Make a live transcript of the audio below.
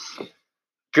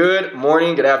Good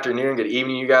morning, good afternoon, good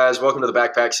evening, you guys. Welcome to the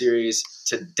Backpack Series.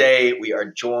 Today we are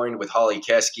joined with Holly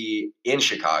Keskey in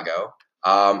Chicago.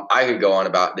 I could go on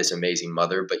about this amazing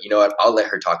mother, but you know what? I'll let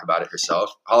her talk about it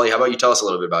herself. Holly, how about you tell us a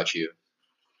little bit about you?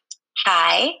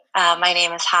 Hi, my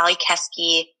name is Holly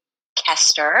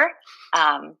Keskey-Koester.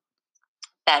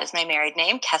 That is my married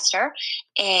name, Kester.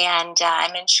 And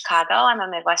I'm in Chicago. I'm a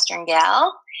Midwestern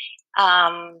gal.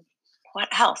 What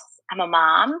else? I'm a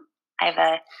mom. I have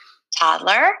a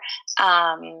toddler.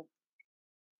 I'm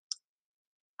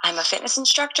a fitness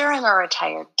instructor. I'm a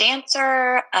retired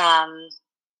dancer.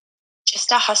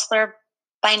 Just a hustler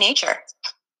by nature.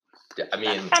 I mean,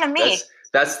 that's kind of me.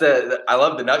 That's the I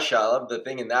love the nutshell. I love the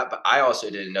thing in that, but I also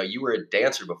didn't know you were a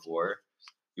dancer before.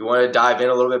 You want to dive in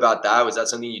a little bit about that? Was that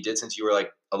something you did since you were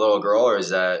like a little girl, or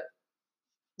is that?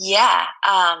 Yeah.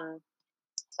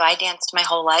 So I danced my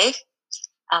whole life.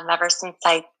 Ever since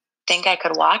I think I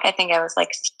could walk. I think I was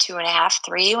like 2.5,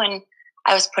 3 when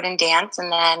I was put in dance.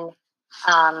 And then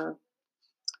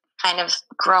kind of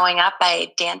growing up,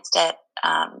 I danced at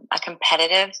a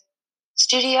competitive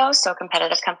studio, so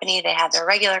competitive company. They had their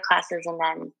regular classes and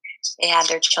then they had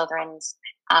their children's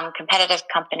competitive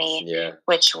company,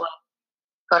 which would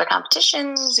go to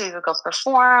competitions. We would go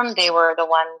perform. They were the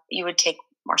one you would take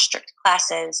more strict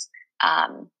classes.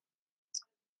 And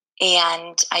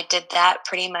I did that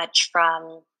pretty much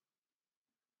from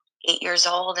 8 years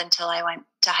old until I went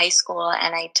to high school.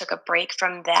 And I took a break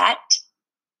from that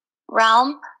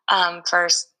realm for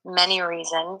many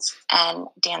reasons and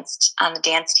danced on the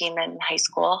dance team in high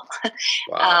school, which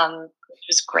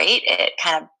was great. It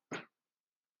kind of,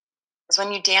 because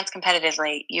when you dance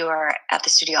competitively, you are at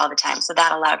the studio all the time. So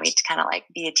that allowed me to kind of like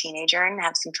be a teenager and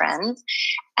have some friends.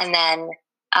 And then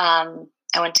I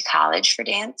went to college for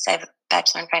dance. I have a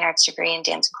Bachelor in Fine Arts degree in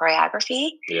dance and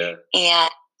choreography. Yeah. And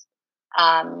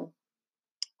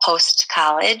post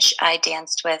college, I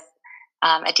danced with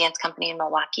a dance company in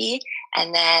Milwaukee,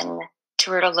 and then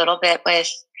toured a little bit with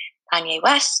Kanye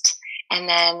West. And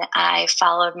then I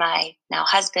followed my now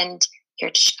husband here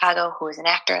to Chicago, who was an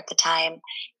actor at the time,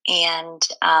 and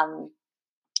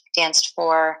danced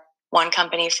for one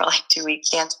company for like 2 weeks,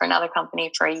 danced for another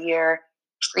company for a year,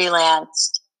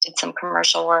 freelanced, did some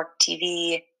commercial work,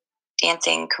 TV,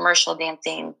 dancing, commercial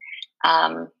dancing.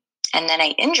 And then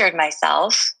I injured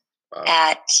myself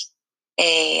at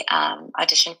a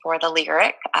audition for the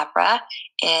Lyric opera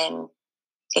in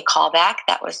a callback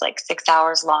that was like 6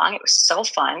 hours long. It was so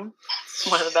fun.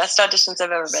 One of the best auditions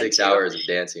I've ever been to. 6 hours of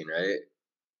dancing, right?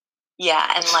 Yeah,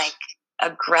 and like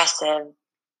aggressive,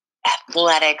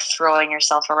 athletic, throwing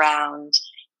yourself around.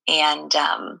 And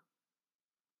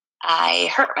I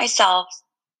hurt myself.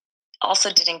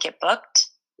 Also didn't get booked,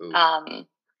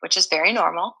 which is very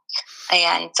normal.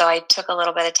 And so I took a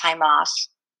little bit of time off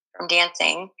from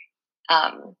dancing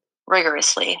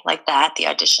rigorously like that, the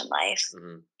audition life.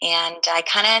 Mm-hmm. And I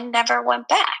kind of never went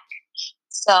back.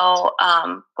 So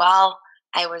while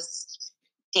I was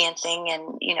dancing,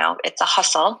 and, you know, it's a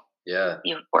hustle. Yeah.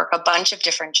 You work a bunch of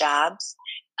different jobs,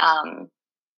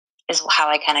 is how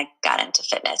I kind of got into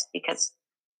fitness, because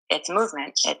it's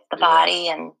movement, it's the body,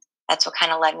 and that's what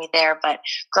kind of led me there. But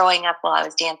growing up while I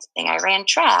was dancing, I ran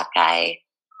track, I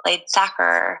played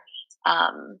soccer,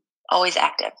 always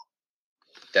active.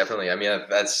 Definitely. I mean,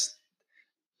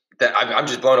 I'm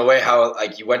just blown away how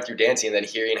like you went through dancing and then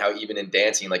hearing how even in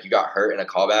dancing, like you got hurt in a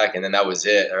callback and then that was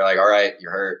it. They're like, all right,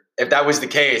 you're hurt. If that was the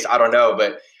case, I don't know.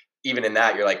 But even in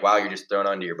that, you're like, wow, you're just thrown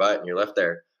onto your butt and you're left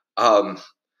there.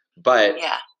 But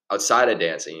outside of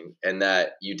dancing, and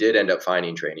that you did end up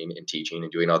finding training and teaching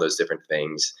and doing all those different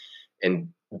things and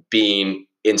being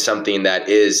in something that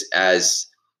is, as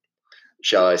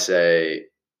shall I say,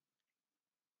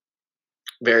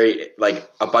 very like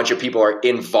a bunch of people are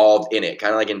involved in it,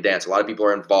 kind of like in dance. A lot of people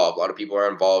are involved. A lot of people are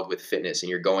involved with fitness,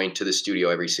 and you're going to the studio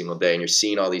every single day and you're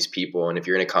seeing all these people. And if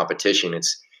you're in a competition,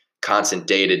 it's constant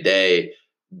day to day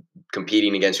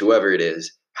competing against whoever it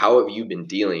is. How have you been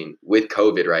dealing with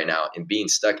COVID right now and being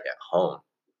stuck at home?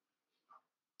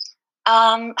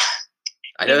 I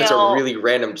know that's a really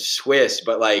random twist,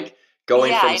 but like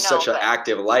going from such an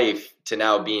active life to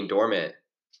now being dormant.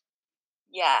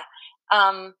 Yeah.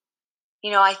 You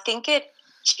know, I think it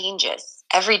changes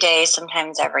every day,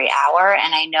 sometimes every hour.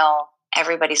 And I know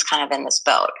everybody's kind of in this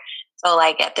boat. So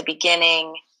like at the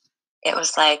beginning, it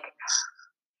was like,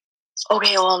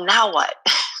 okay, well, now what?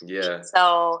 Yeah.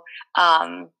 So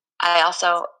I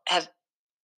also have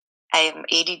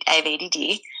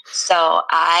ADD. So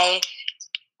I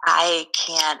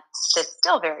can't sit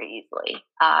still very easily.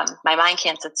 My mind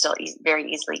can't sit still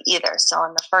very easily either. So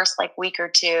in the first like week or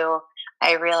two,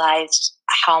 I realized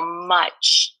how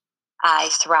much I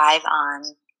thrive on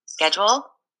schedule,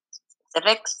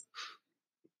 specifics,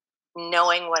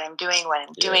 knowing what I'm doing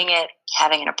it,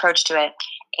 having an approach to it.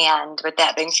 And with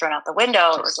that being thrown out the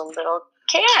window, it was a little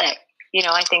chaotic.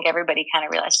 I think everybody kind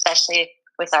of realized, especially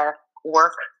with our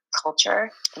work culture,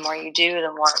 the more you do,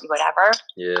 the more whatever.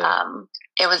 Yeah.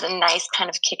 It was a nice kind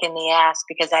of kick in the ass,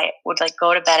 because I would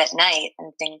go to bed at night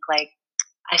and think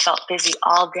I felt busy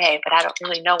all day, but I don't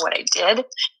really know what I did,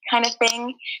 kind of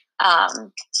thing.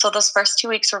 So those first 2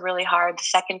 weeks were really hard. The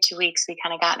second 2 weeks, we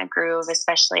kind of got in a groove,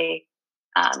 especially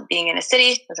being in a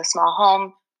city with a small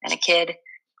home and a kid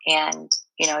and,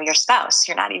 your spouse.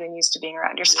 You're not even used to being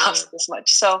around your spouse this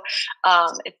much. So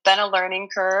it's been a learning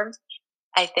curve.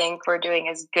 I think we're doing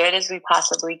as good as we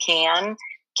possibly can,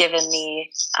 given the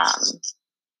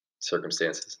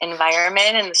circumstances,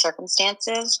 environment and the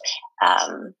circumstances.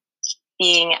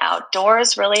 Being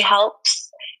outdoors really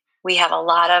helps. We have a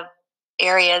lot of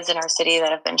areas in our city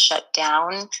that have been shut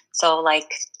down. So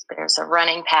there's a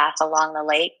running path along the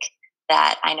lake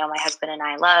that I know my husband and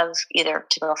I love, either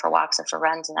to go for walks or for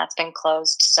runs, and that's been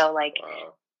closed. So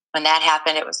when that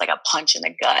happened, it was like a punch in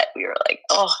the gut. We were like,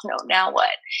 oh no, now what?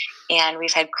 And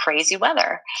we've had crazy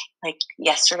weather. Like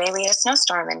yesterday we had a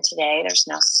snowstorm, and today there's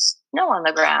no snow on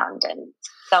the ground. And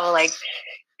so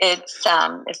it's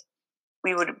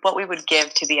what we would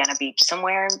give to be on a beach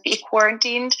somewhere and be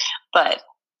quarantined, but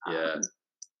we're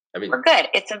good.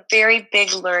 It's a very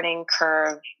big learning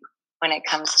curve when it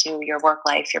comes to your work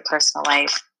life, your personal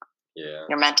life,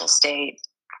 your mental state.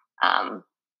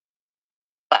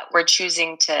 But we're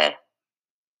choosing to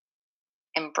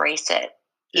embrace it,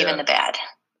 even the bad.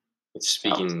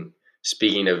 Speaking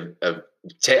of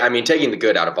taking the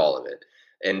good out of all of it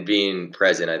and being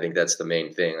present, I think that's the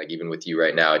main thing. Like even with you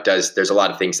right now, there's a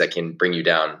lot of things that can bring you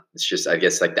down. It's just, I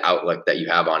guess, the outlook that you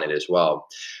have on it as well.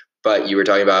 But you were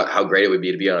talking about how great it would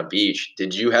be to be on a beach.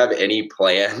 Did you have any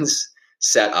plans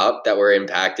set up that were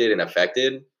impacted and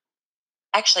affected?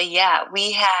 Actually, yeah.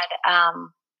 We had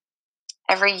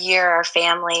every year our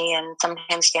family and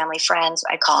sometimes family friends,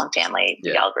 I call them family,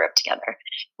 we all grew up together.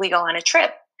 We go on a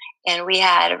trip, and we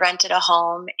had rented a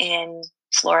home in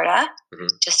Florida,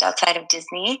 just outside of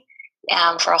Disney,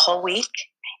 for a whole week.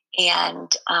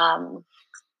 And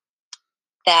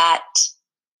that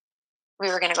we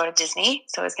were going to go to Disney.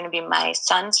 So it was going to be my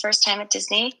son's first time at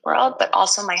Disney World, but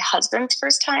also my husband's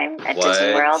first time at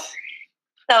Disney World.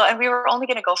 So, and we were only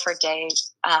going to go for a day,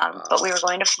 but we were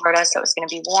going to Florida, so it was going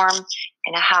to be warm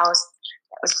in a house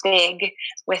that was big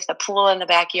with a pool in the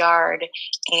backyard,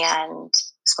 and it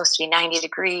was supposed to be 90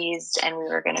 degrees, and we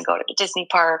were going to go to the Disney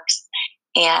parks,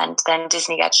 and then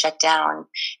Disney got shut down,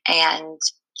 and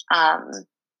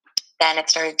then it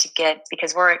started to get,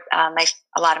 because a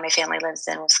lot of my family lives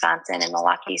in Wisconsin and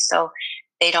Milwaukee, so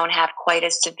they don't have quite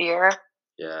as severe.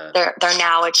 Yeah, they're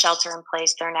now at shelter in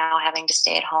place. They're now having to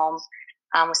stay at home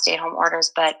with stay-at-home orders,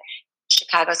 but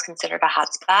Chicago is considered a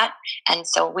hotspot, and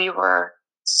so we were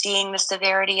seeing the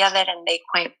severity of it, and they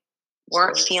quite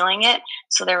weren't feeling it.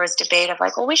 So there was debate of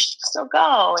well, we should still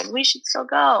go, and we should still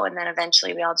go, and then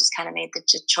eventually we all just kind of made the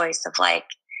choice of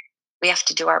we have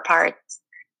to do our part.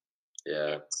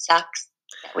 Yeah, it sucks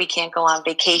that we can't go on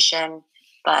vacation,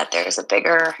 but there's a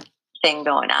bigger thing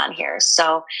going on here.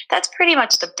 So that's pretty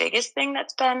much the biggest thing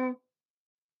that's been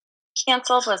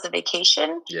canceled, was the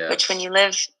vacation, which when you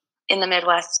live in the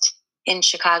Midwest in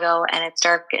Chicago and it's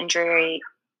dark and dreary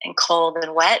and cold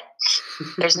and wet,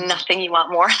 there's nothing you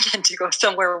want more than to go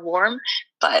somewhere warm.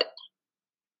 But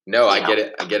no, I get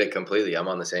it. I get it completely. I'm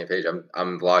on the same page.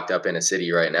 I'm locked up in a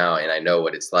city right now, and I know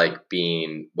what it's like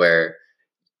being where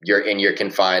you're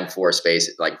confined for space,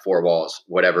 like four walls,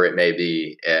 whatever it may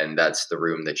be, and that's the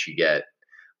room that you get.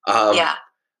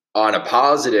 On a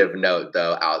positive note,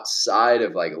 though, outside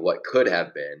of what could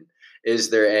have been, is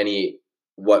there any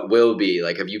what will be?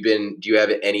 Do you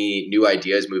have any new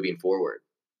ideas moving forward?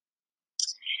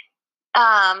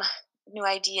 New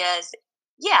ideas.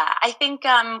 Yeah, I think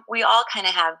we all kind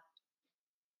of have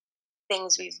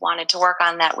things we've wanted to work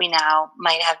on that we now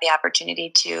might have the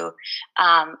opportunity to.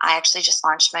 I actually just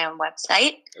launched my own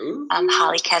website,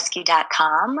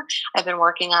 hollykeskey.com. I've been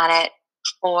working on it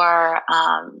for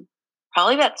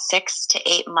probably about 6 to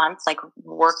 8 months,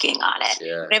 working on it.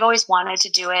 Yeah. But I've always wanted to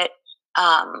do it.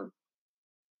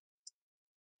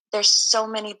 There's so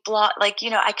many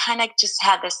I kind of just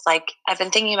had this, I've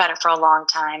been thinking about it for a long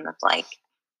time of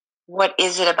what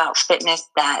is it about fitness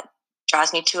that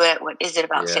draws me to it? What is it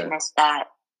about fitness that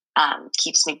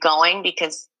keeps me going?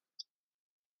 Because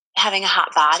having a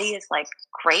hot body is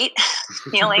great.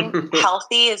 Feeling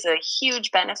healthy is a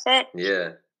huge benefit. Yeah.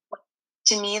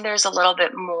 To me, there's a little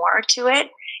bit more to it.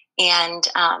 And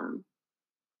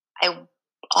I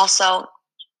also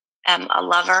am a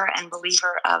lover and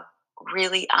believer of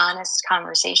really honest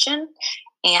conversation,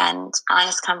 and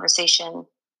honest conversation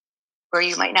where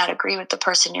you might not agree with the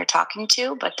person you're talking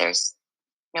to, but there's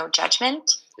no judgment.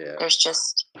 Yeah. There's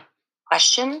just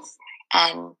questions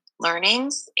and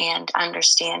learnings and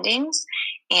understandings.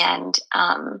 And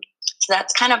so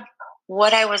that's kind of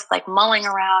what I was like mulling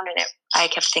around. And I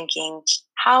kept thinking,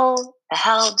 how the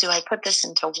hell do I put this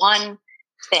into one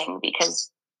thing? Because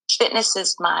fitness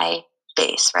is my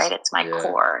base, right? It's my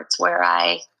core. It's where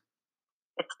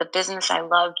it's the business I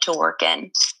love to work in.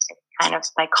 It's kind of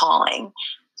my calling.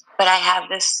 But I have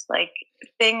this like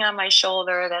thing on my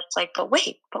shoulder that's like, but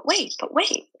wait.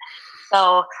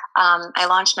 So I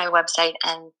launched my website,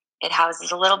 and it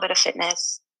houses a little bit of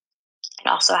fitness. It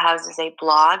also houses a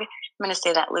blog. I'm going to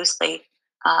say that loosely.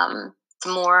 It's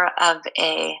more of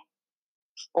a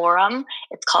forum.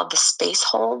 It's called the Space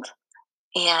Hold.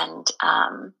 And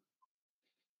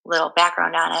little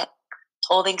background on it.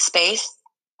 Holding space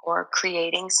or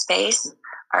creating space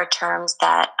are terms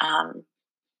that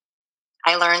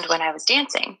I learned when I was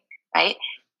dancing, right?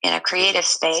 In a creative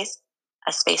space,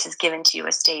 a space is given to you,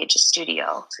 a stage, a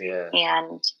studio,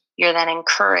 and you're then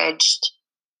encouraged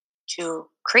to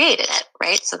create in it,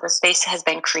 right? So the space has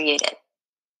been created,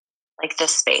 like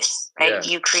this space, right?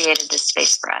 You created this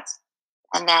space for us.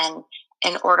 And then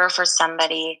in order for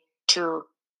somebody to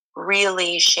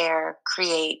really share,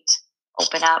 create,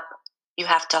 open up, you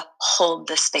have to hold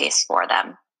the space for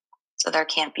them. So there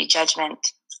can't be judgment,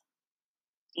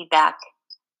 feedback,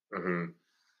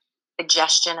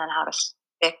 suggestion on how to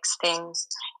fix things.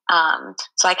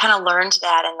 So I kind of learned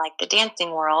that in like the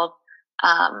dancing world,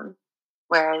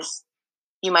 whereas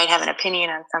you might have an opinion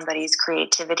on somebody's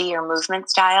creativity or movement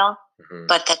style,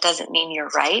 but that doesn't mean you're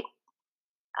right.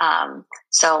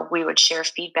 So we would share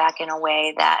feedback in a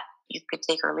way that you could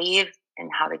take or leave, and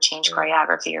how to change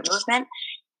choreography or movement.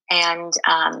 And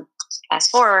fast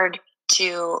forward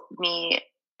to me,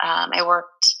 I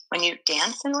worked, when you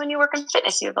dance and when you work in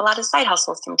fitness, you have a lot of side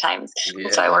hustles sometimes.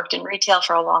 And so I worked in retail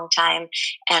for a long time.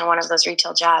 And one of those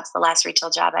retail jobs, the last retail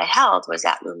job I held, was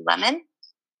at Lululemon.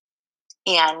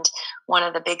 And one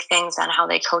of the big things on how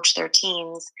they coach their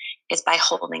teams is by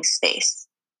holding space,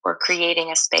 or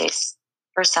creating a space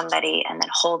for somebody and then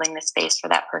holding the space for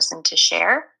that person to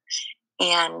share.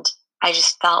 And I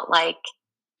just felt like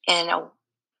in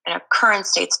a current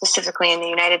state, specifically in the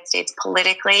United States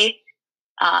politically,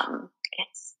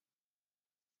 it's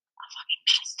a fucking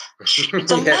mess.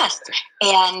 It's a mess.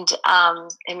 And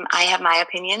I have my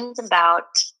opinions about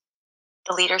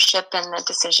the leadership and the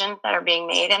decisions that are being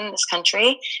made in this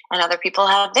country, and other people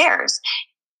have theirs.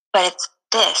 But it's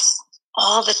this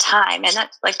all the time. And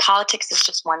that's like, politics is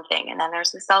just one thing. And then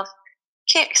there's the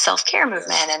self-care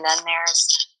movement, and then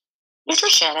there's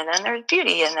nutrition, and then there's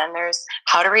beauty, and then there's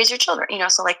how to raise your children,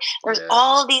 so like there's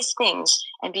all these things.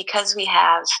 And because we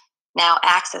have now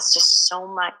access to so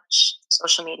much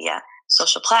social media,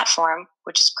 social platform,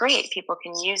 which is great, people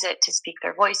can use it to speak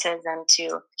their voices and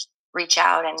to reach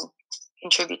out and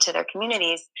contribute to their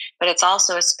communities, but it's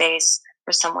also a space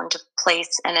for someone to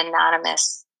place an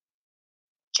anonymous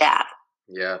jab.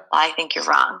 Well, I think you're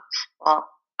wrong. Well,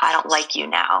 I don't like you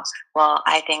now. Well,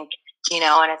 I think,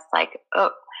 and it's like,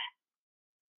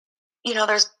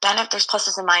 there's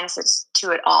pluses and minuses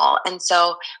to it all. And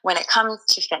so when it comes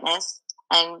to fitness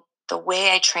and the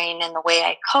way I train and the way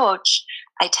I coach,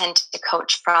 I tend to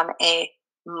coach from a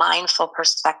mindful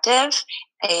perspective,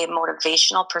 a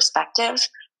motivational perspective.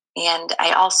 And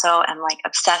I also am like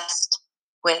obsessed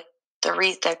with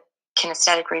the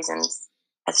kinesthetic reasons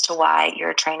as to why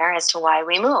you're a trainer, as to why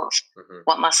we move.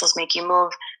 What muscles make you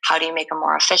move? How do you make them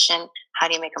more efficient? How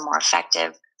do you make them more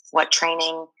effective? What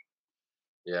training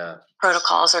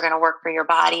protocols are going to work for your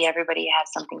body? Everybody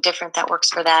has something different that works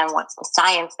for them. What's the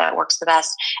science that works the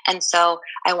best? And so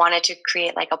I wanted to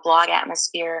create like a blog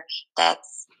atmosphere that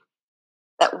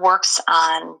works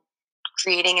on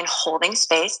creating and holding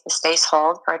space, the space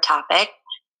hold for a topic,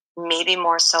 maybe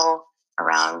more so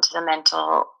around the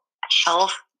mental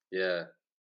health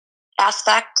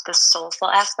aspect, the soulful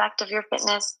aspect of your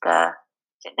fitness, the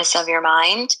fitness of your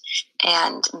mind,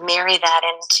 and marry that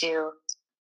into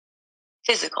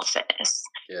physical fitness.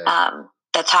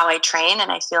 That's how I train,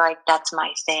 and I feel like that's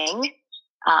my thing.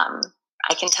 I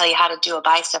can tell you how to do a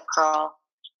bicep curl,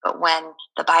 but when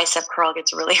the bicep curl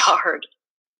gets really hard,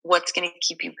 what's going to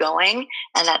keep you going?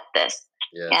 And that's this.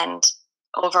 And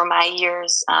over my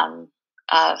years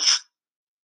of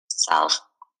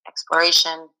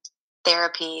self-exploration,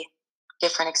 therapy,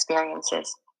 different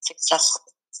experiences,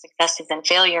 successes and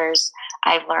failures,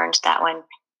 I've learned that when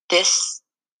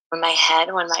my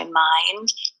head, when my mind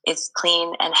is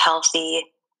clean and healthy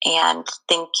and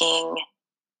thinking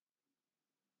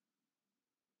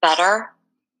better,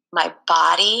 my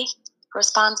body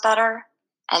responds better.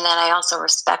 And then I also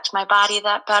respect my body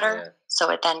that better. Yeah. So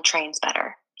it then trains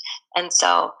better. And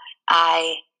so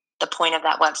the point of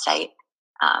that website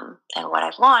and what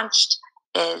I've launched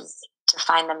is to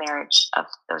find the marriage of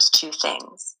those two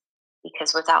things.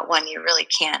 Because without one, you really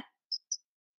can't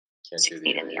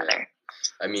succeed in the other.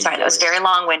 I mean, sorry, that was very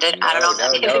long-winded. I don't know if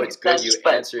that made it's good.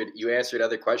 sense, You answered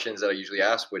other questions that I usually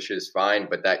ask, which is fine.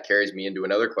 But that carries me into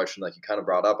another question, like you kind of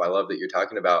brought up. I love that you're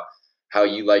talking about how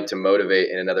you like to motivate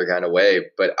in another kind of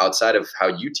way. But outside of how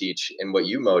you teach and what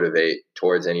you motivate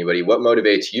towards anybody, what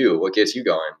motivates you? What gets you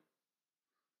going?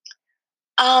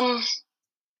 I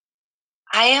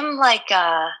am like,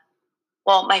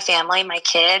 my family, my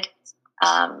kid.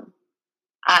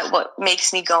 What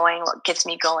makes me going, what gets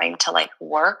me going to like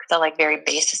work, the like very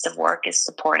basis of work is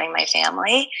supporting my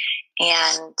family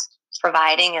and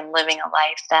providing and living a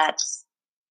life that's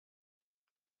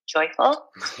joyful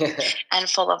and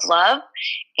full of love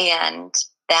and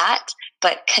that.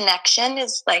 But connection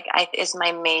is is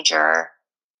my major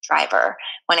driver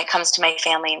when it comes to my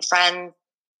family and friends.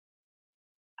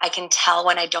 I can tell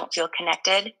when I don't feel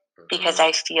connected because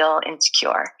I feel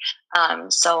insecure.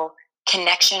 So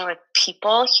connection with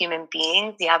people, human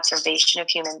beings, the observation of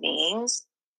human beings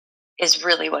is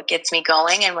really what gets me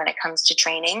going. And when it comes to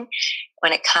training,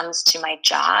 when it comes to my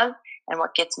job and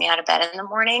what gets me out of bed in the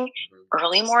morning,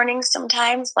 early mornings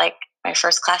sometimes, like my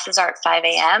first classes are at 5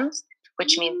 a.m.,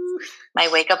 which means my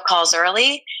wake up calls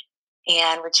early,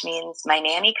 and which means my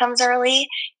nanny comes early.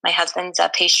 My husband's a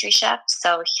pastry chef,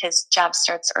 so his job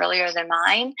starts earlier than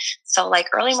mine. So like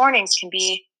early mornings can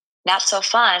be not so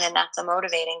fun and not so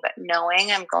motivating, but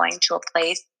knowing I'm going to a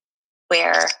place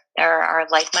where there are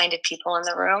like-minded people in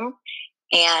the room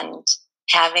and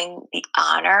having the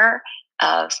honor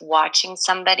of watching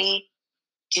somebody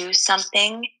do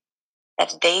something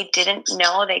that they didn't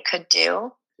know they could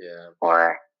do,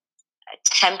 or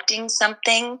attempting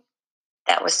something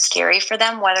that was scary for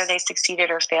them, whether they succeeded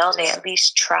or failed, they at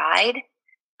least tried,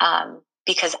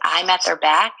 because I'm at their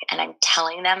back and I'm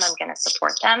telling them I'm going to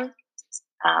support them.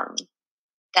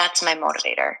 That's my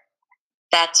motivator.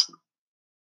 That's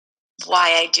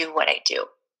why I do what I do.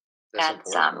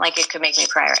 That's like, it could make me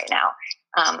cry right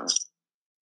now.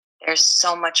 There's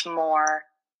so much more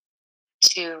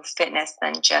to fitness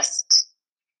than just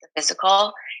the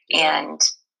physical. And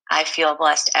I feel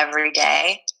blessed every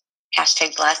day.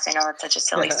 Hashtag blessed. I know it's such a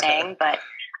silly saying, but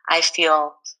I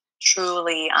feel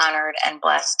truly honored and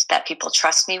blessed that people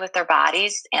trust me with their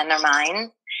bodies and their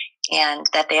minds, and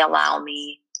that they allow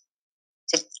me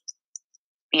to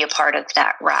be a part of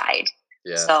that ride.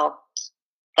 So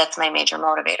that's my major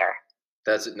motivator.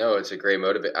 It's a great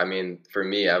motivate. I mean, for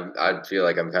me, I feel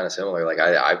like I'm kind of similar. Like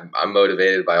I'm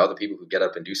motivated by all the people who get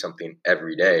up and do something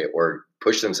every day or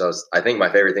push themselves. I think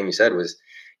my favorite thing you said was,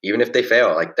 even if they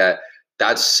fail, like that,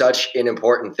 that's such an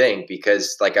important thing,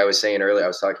 because like I was saying earlier, I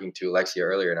was talking to Alexia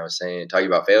earlier and I was talking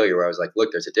about failure, where I was like,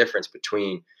 look, there's a difference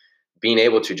between being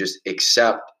able to just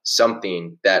accept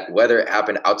something that, whether it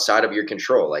happened outside of your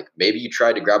control, like maybe you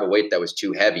tried to grab a weight that was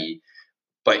too heavy,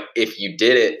 but if you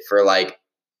did it for like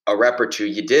a rep or two,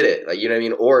 you did it. Like, you know what I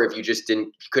mean? Or if you just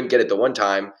couldn't get it the one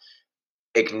time,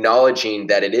 acknowledging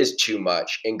that it is too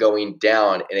much and going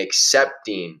down and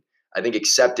accepting. I think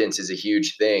acceptance is a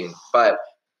huge thing, but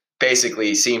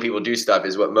basically seeing people do stuff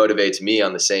is what motivates me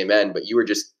on the same end. But you were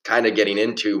just kind of getting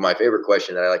into my favorite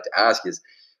question that I like to ask is,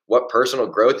 what personal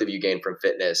growth have you gained from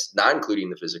fitness, not including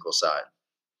the physical side?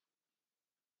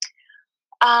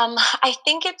 I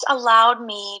think it's allowed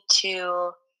me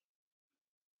to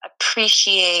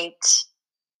appreciate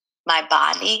my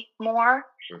body more.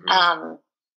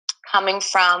 Coming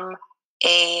from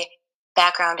a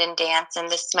background in dance, and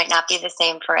this might not be the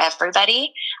same for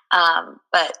everybody,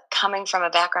 but coming from a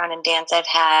background in dance, I've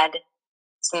had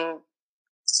some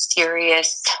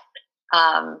serious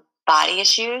body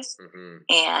issues,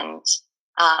 and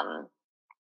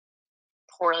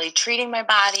poorly treating my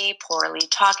body, poorly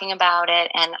talking about it,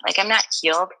 and like, I'm not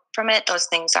healed from it. Those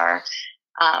things are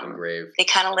they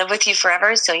kind of live with you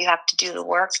forever, so you have to do the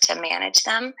work to manage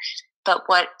them. But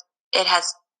what it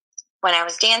has, when I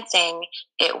was dancing,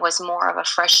 it was more of a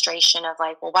frustration of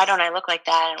like, well, why don't I look like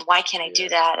that? And why can't I do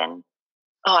that? And,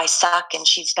 oh, I suck and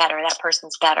she's better. That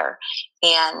person's better.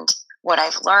 And what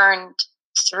I've learned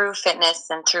through fitness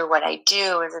and through what I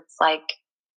do is, it's like,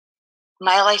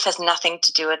 my life has nothing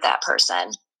to do with that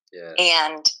person.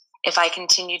 And if I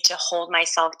continue to hold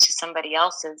myself to somebody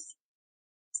else's,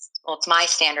 well, it's my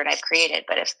standard I've created,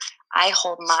 but if I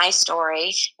hold my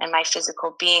story and my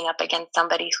physical being up against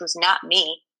somebody who's not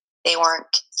me, they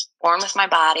weren't born with my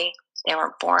body, they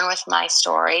weren't born with my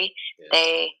story,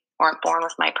 they weren't born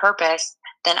with my purpose,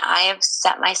 then I have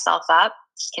set myself up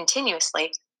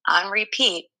continuously on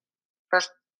repeat for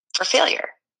failure.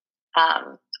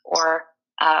 Or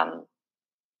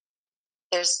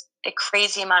there's a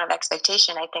crazy amount of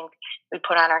expectation I think we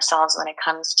put on ourselves when it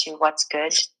comes to what's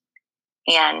good,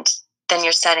 and then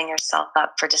you're setting yourself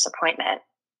up for disappointment.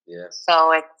 Yeah.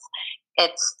 So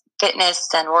it's fitness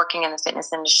and working in the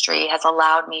fitness industry has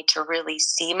allowed me to really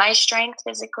see my strength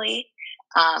physically.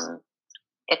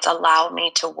 It's allowed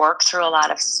me to work through a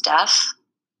lot of stuff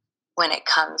when it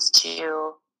comes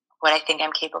to what I think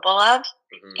I'm capable of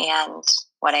and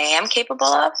what I am capable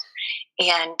of.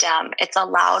 And it's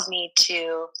allowed me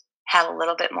to have a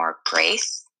little bit more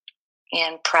grace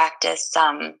and practice,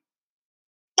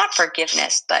 not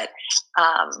forgiveness, but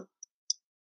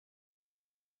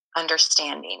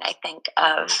understanding, I think,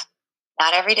 of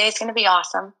not every day is going to be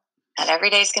awesome. Not every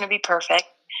day is going to be perfect.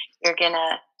 You're going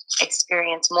to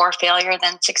experience more failure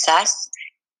than success,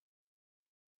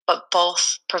 but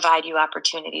both provide you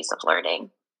opportunities of learning,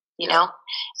 you know?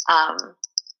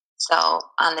 So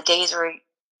on the days where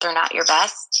they're not your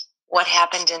best, what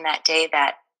happened in that day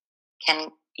that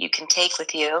you can take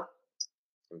with you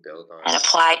and build on and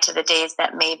apply to the days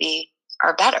that maybe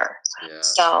are better. Yeah.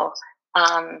 So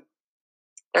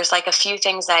there's like a few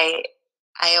things I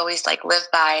always like live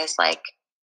by is like,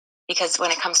 because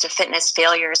when it comes to fitness,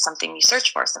 failure is something you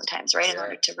search for sometimes, right? In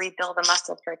order to rebuild a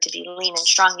muscle, for it to be lean and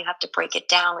strong, you have to break it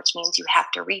down, which means you have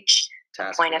to reach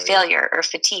a point of failure or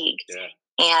fatigue. Yeah.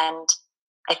 And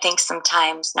I think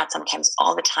sometimes, not sometimes,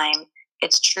 all the time,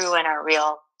 it's true in our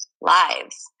real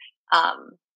lives.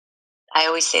 I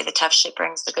always say the tough shit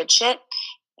brings the good shit.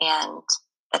 And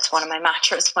that's one of my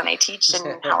mantras when I teach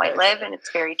and how I live. And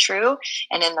it's very true.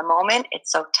 And in the moment,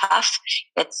 it's so tough.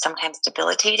 It's sometimes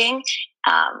debilitating.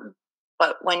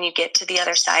 But when you get to the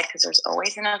other side, because there's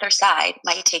always another side, it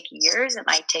might take years, it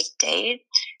might take days.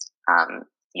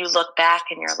 You look back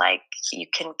and you're like, you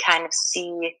can kind of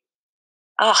see,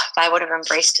 oh, if I would have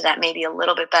embraced that maybe a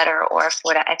little bit better, or if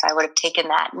I would have taken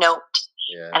that note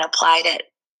and applied it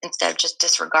instead of just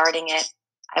disregarding it,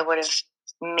 I would have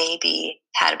maybe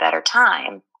had a better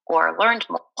time, or learned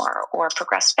more, or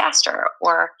progressed faster,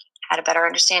 or had a better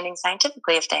understanding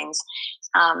scientifically of things.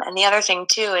 And the other thing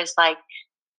too is like,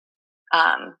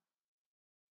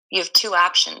 you have two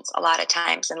options a lot of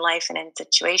times in life and in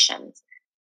situations.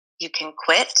 You can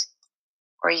quit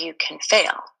or you can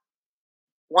fail.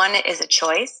 One is a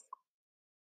choice.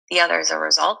 The other is a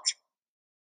result.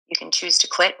 You can choose to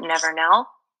quit and never know,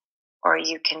 or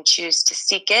you can choose to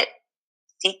seek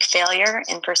failure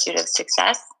in pursuit of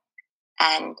success,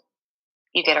 and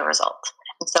you get a result.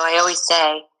 And so I always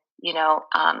say,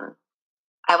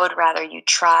 I would rather you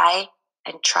try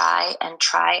and try and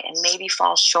try and maybe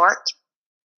fall short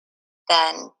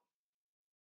than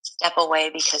step away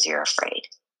because you're afraid.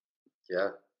 Yeah.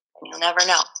 And you'll never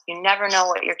know. You never know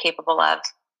what you're capable of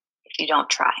if you don't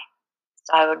try.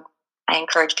 So I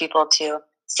encourage people to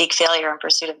seek failure in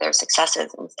pursuit of their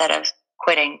successes instead of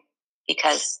quitting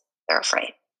because they're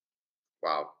afraid.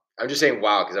 Wow. I'm just saying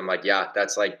wow because I'm like, yeah,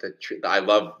 that's like the truth. I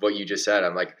love what you just said.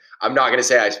 I'm like, I'm not going to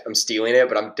say I'm stealing it,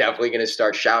 but I'm definitely going to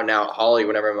start shouting out Holly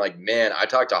whenever I'm like, man, I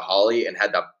talked to Holly and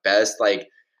had the best like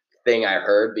thing I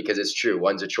heard, because it's true.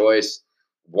 One's a choice.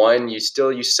 One, you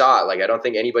saw it. Like, I don't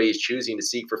think anybody is choosing to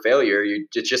seek for failure.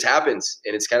 It just happens.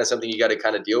 And it's kind of something you got to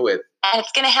kind of deal with. And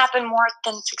it's going to happen more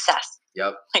than success.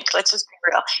 Yep. Like, let's just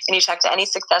be real. And you talk to any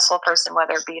successful person,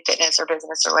 whether it be fitness or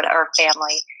business or whatever, or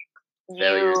family,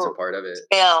 failure is a part of it.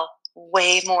 Fail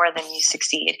way more than you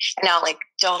succeed. Now, like,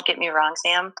 don't get me wrong,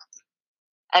 Sam.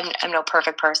 I'm no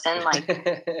perfect person.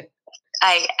 Like,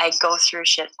 I go through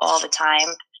shit all the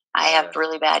time. I have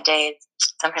really bad days,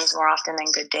 sometimes more often than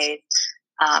good days.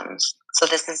 So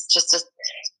this is just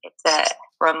it's a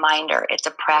reminder. It's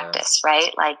a practice,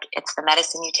 right? Like, it's the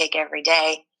medicine you take every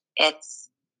day. You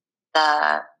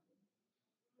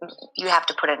have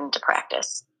to put it into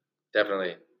practice.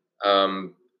 Definitely.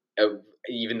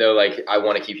 Even though, like, I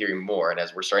want to keep hearing more, and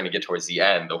as we're starting to get towards the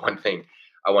end, the one thing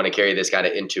I want to carry this kind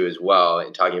of into as well,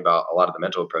 and talking about a lot of the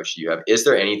mental approach you have, is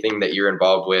there anything that you're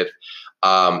involved with,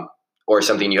 or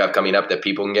something you have coming up that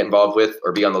people can get involved with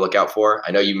or be on the lookout for?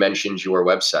 I know you mentioned your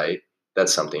website.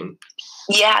 That's something.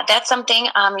 Yeah, that's something.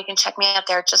 You can check me out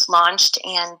there. It just launched,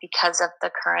 and because of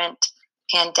the current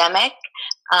pandemic,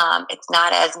 it's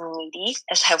not as meaty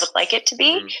as I would like it to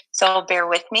be. Mm-hmm. So bear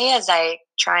with me as I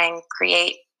try and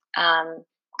create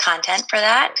content for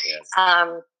that. Yes.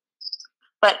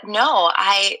 but no,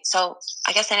 so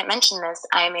I guess I didn't mention this.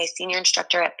 I'm a senior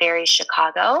instructor at Barry's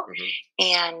Chicago,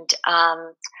 and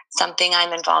something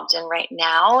I'm involved in right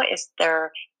now is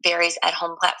their Barry's at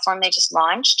Home platform they just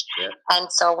launched.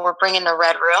 And so we're bringing the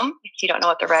Red Room. If you don't know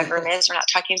what the Red Room is, we're not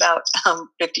talking about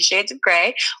 50 Shades of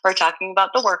Grey. We're talking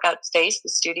about the workout space. The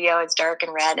studio is dark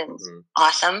and red and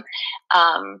awesome.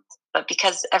 But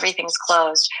because everything's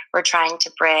closed, we're trying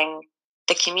to bring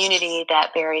the community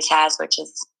that Barry's has, which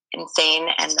is insane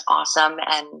and awesome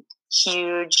and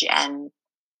huge and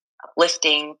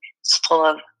uplifting. It's full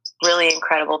of really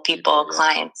incredible people,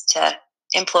 clients to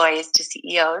employees to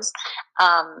CEOs.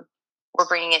 We're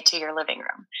bringing it to your living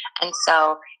room. And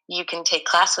so you can take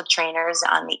class with trainers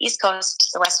on the East Coast,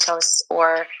 the West Coast,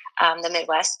 or the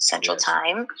Midwest Central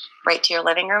Time, right to your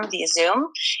living room via Zoom.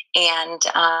 And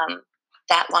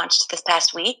that launched this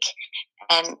past week.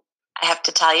 And I have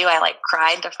to tell you, I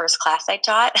cried the first class I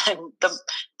taught. And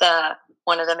the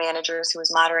one of the managers who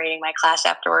was moderating my class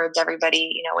afterwards,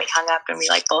 everybody, we hung up and we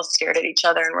both stared at each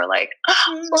other and we're like,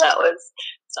 oh, well, that was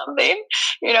something,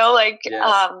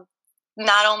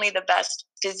 not only the best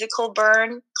physical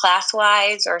burn class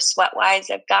wise or sweat wise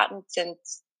I've gotten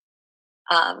since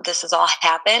this has all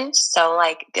happened. So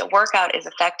the workout is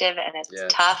effective and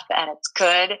it's tough and it's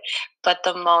good, but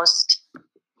the most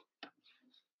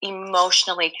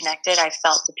emotionally connected I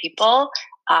felt to people,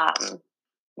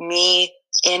 me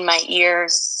in my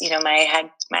ears,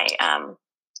 my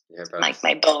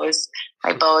Bose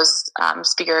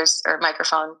speakers or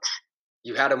microphone.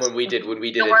 You had them when we did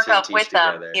the workout with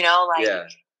together. Them,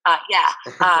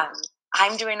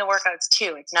 I'm doing the workouts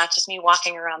too. It's not just me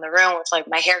walking around the room with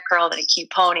my hair curled and a cute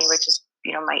pony, which is,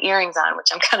 my earrings on,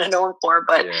 which I'm kind of known for,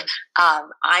 but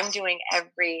I'm doing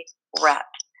every rep.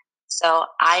 So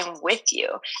I'm with you.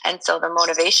 And so the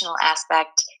motivational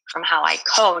aspect from how I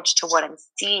coach to what I'm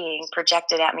seeing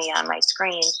projected at me on my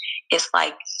screen is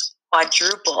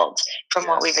quadrupled from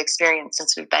what we've experienced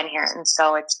since we've been here. And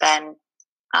so it's been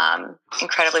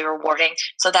incredibly rewarding.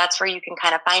 So that's where you can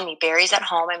kind of find me. Barry's at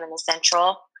Home. I'm in the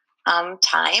Central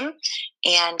time.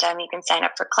 And you can sign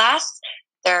up for class.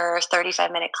 There are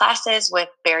 35-minute classes with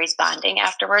Barry's bonding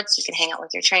afterwards. You can hang out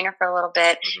with your trainer for a little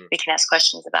bit. We can ask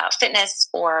questions about fitness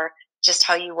or just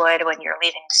how you would when you're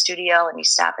leaving the studio and you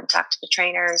stop and talk to the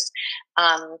trainers.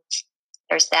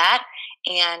 There's that.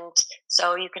 And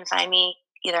so you can find me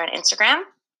either on Instagram,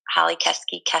 Holly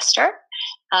Keskey-Koester,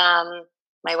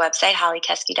 my website,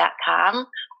 hollykeskey.com,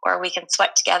 or we can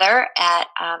sweat together at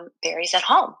Barry's at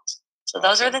Home. So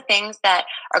those are the things that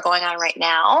are going on right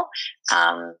now.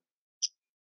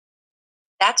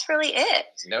 That's really it.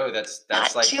 No, that's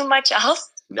not too much else.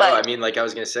 No, I mean, I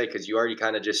was going to say, because you already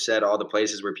kind of just said all the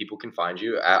places where people can find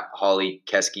you at Holly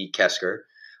Keskey-Koester,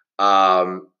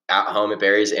 at Home at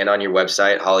Barry's, and on your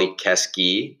website,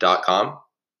 hollykeskey.com.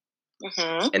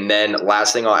 And then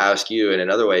last thing I'll ask you in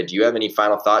another way, do you have any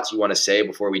final thoughts you want to say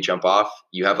before we jump off?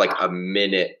 You have a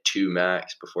minute, 2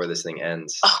 max before this thing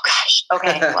ends. Oh, gosh.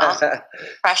 Okay. Well,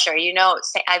 pressure.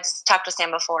 I've talked with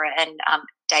Sam before, and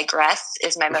Digress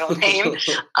is my middle name.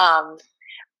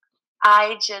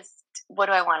 What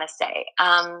do I want to say?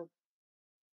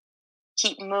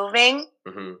 Keep moving.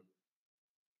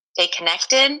 Stay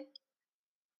connected.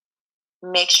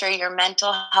 Make sure your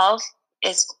mental health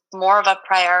is more of a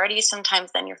priority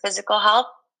sometimes than your physical health,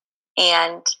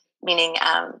 and meaning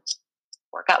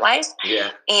workout wise.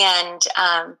 And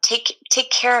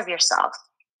take care of yourself.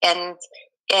 And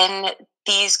in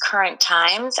these current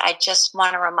times, I just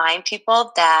want to remind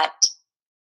people that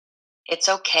it's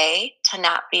okay to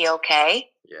not be okay.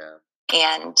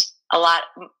 And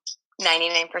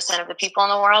 99% of the people in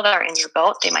the world are in your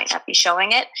boat. They might not be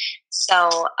showing it.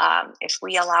 So if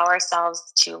we allow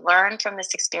ourselves to learn from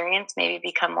this experience, maybe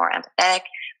become more empathetic,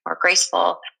 more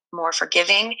graceful, more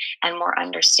forgiving, and more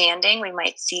understanding, we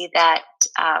might see that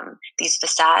these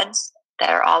facades that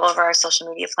are all over our social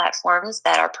media platforms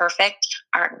that are perfect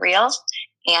aren't real.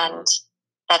 And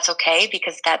that's okay,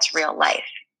 because that's real life.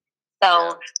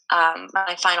 So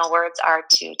my final words are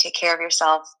to take care of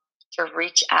yourself, to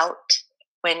reach out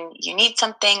when you need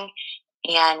something,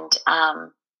 and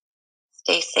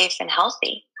stay safe and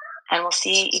healthy. And we'll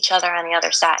see each other on the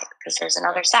other side, because there's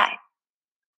another side.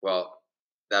 Well,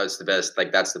 that was the best.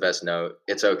 That's the best note.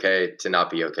 It's okay to not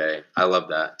be okay. I love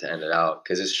that, to end it out,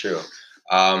 because it's true.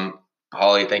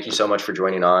 Holly, thank you so much for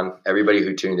joining on. Everybody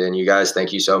who tuned in, you guys,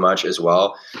 thank you so much as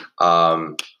well.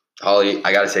 Holly,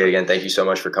 I got to say it again. Thank you so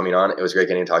much for coming on. It was great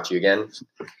getting to talk to you again,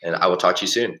 and I will talk to you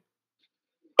soon.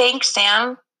 Thanks,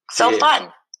 Sam. So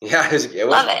fun. Yeah, it was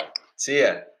Love it. See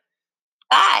ya.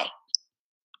 Bye.